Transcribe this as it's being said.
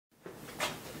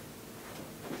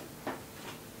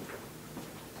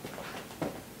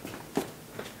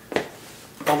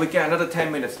we get another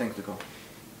 10 minutes thing to go.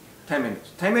 10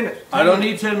 minutes. 10 minutes. 10 I don't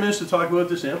minutes. need 10 minutes to talk about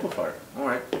this amplifier. All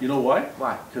right. You know why?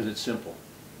 Why? Because it's simple.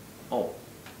 Oh.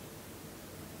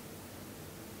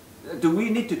 Do we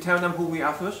need to tell them who we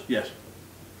are first? Yes.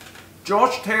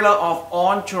 George Taylor of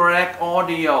Entracte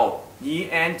Audio.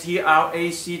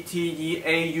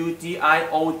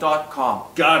 ENTRACTEAUDIO.com.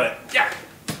 Got it. Yeah.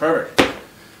 Perfect.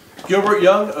 Gilbert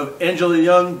Yeung of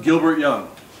Angela-Gilbert, Gilbert Yeung.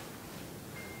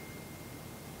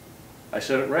 I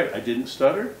said it right. I didn't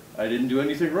stutter. I didn't do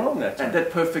anything wrong that time. And that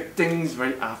perfect thing's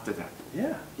right after that.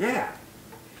 Yeah. Yeah.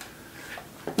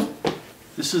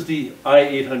 This is the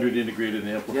i800 integrated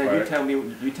amplifier. Yeah, you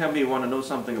tell me you want to know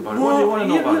something about it. What do you want to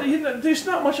know about it? There's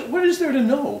not much. What is there to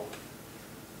know?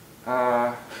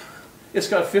 It's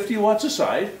got 50 watts a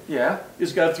side. Yeah.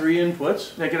 It's got 3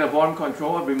 inputs. They get a volume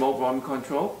control, a remote volume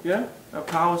control. Yeah. A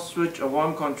power switch, a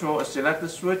volume control, a selector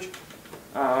switch.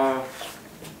 A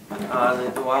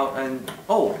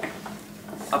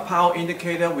power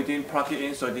indicator. We didn't plug it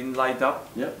in, so it didn't light up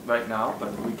right now,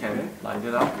 but we can light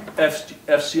it up.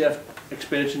 FCF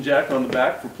expansion jack on the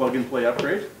back for plug-and-play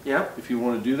upgrade. Yep. If you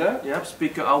want to do that. Yep.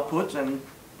 Speaker outputs and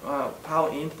power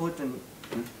input and.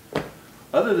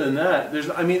 Other than that,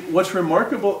 what's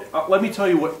remarkable, let me tell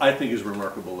you what I think is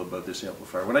remarkable about this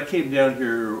amplifier. When I came down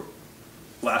here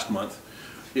last month,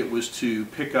 it was to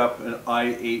pick up an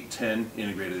i800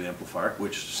 integrated amplifier,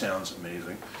 which sounds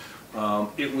amazing.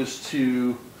 It was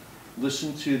to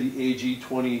listen to the AG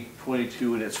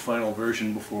 2022 in its final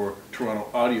version before Toronto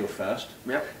Audio Fest,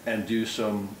 and do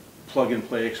some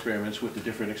plug-and-play experiments with the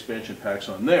different expansion packs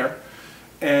on there.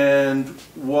 And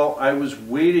while I was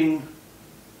waiting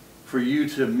for you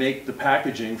to make the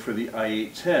packaging for the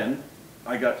i800,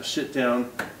 I got to sit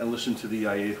down and listen to the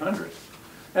i800.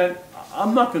 And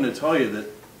I'm not going to tell you that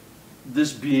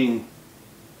this being,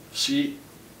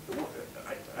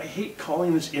 I hate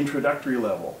calling this introductory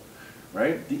level,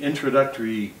 right? The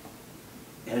introductory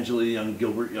Angela-Gilbert,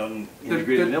 Gilbert Yeung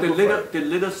integrated amplifier. The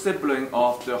little sibling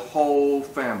of the whole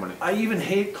family. I even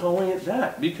hate calling it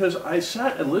that because I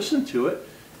sat and listened to it.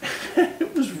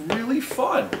 It was really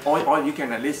fun. Or you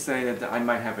can at least say that I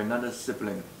might have another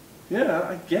sibling. Yeah,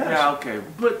 I guess. Yeah, okay.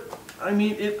 But I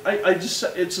mean,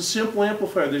 it's a simple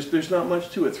amplifier. There's not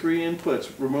much to it. 3 inputs,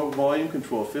 remote volume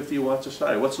control, 50 watts a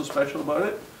side. What's so special about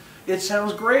it? It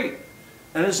sounds great,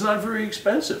 and it's not very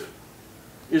expensive.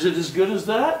 Is it as good as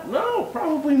that? No,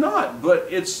 probably not. But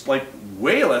it's like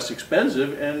way less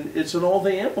expensive, and it's an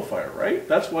all-day amplifier, right?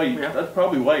 That's why. That's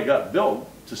probably why it got built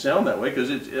to sound that way, because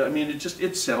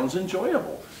it sounds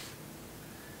enjoyable,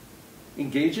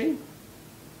 engaging.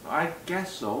 I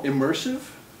guess so. Immersive.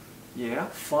 Yeah.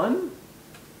 Fun.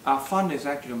 Fun is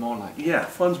actually more like it. Yeah,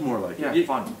 fun's more like it. Yeah,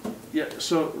 fun. Yeah.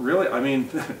 So really, I mean,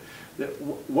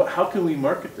 how can we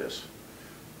market this?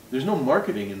 There's no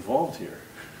marketing involved here,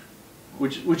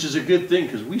 which is a good thing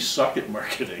because we suck at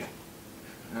marketing.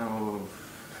 No,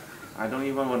 I don't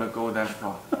even want to go that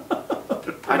far.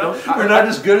 We're not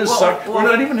as good as suck. We're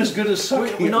not even as good as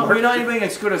sucking. We're not even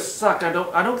as good as suck. I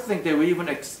don't think they will even.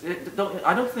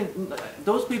 I don't think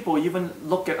those people even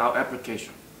look at our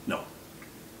application. No.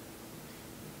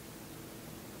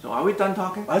 So are we done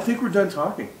talking? I think we're done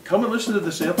talking. Come and listen to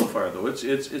this amplifier, though.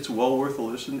 It's well worth a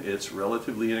listen. It's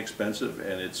relatively inexpensive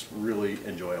and it's really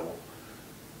enjoyable.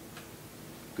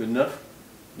 Good enough?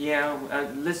 Yeah.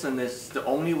 Listen, it's the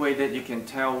only way that you can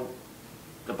tell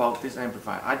about this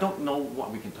amplifier. I don't know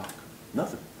what we can talk.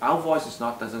 Nothing. Our voice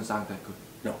doesn't sound that good.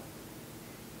 No.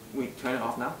 We turn it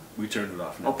off now? We turned it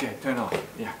off now. Okay, turn it off.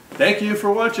 Yeah. Thank you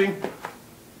for watching.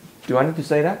 Do I need to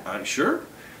say that? Sure.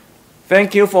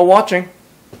 Thank you for watching.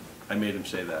 I made him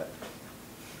say that.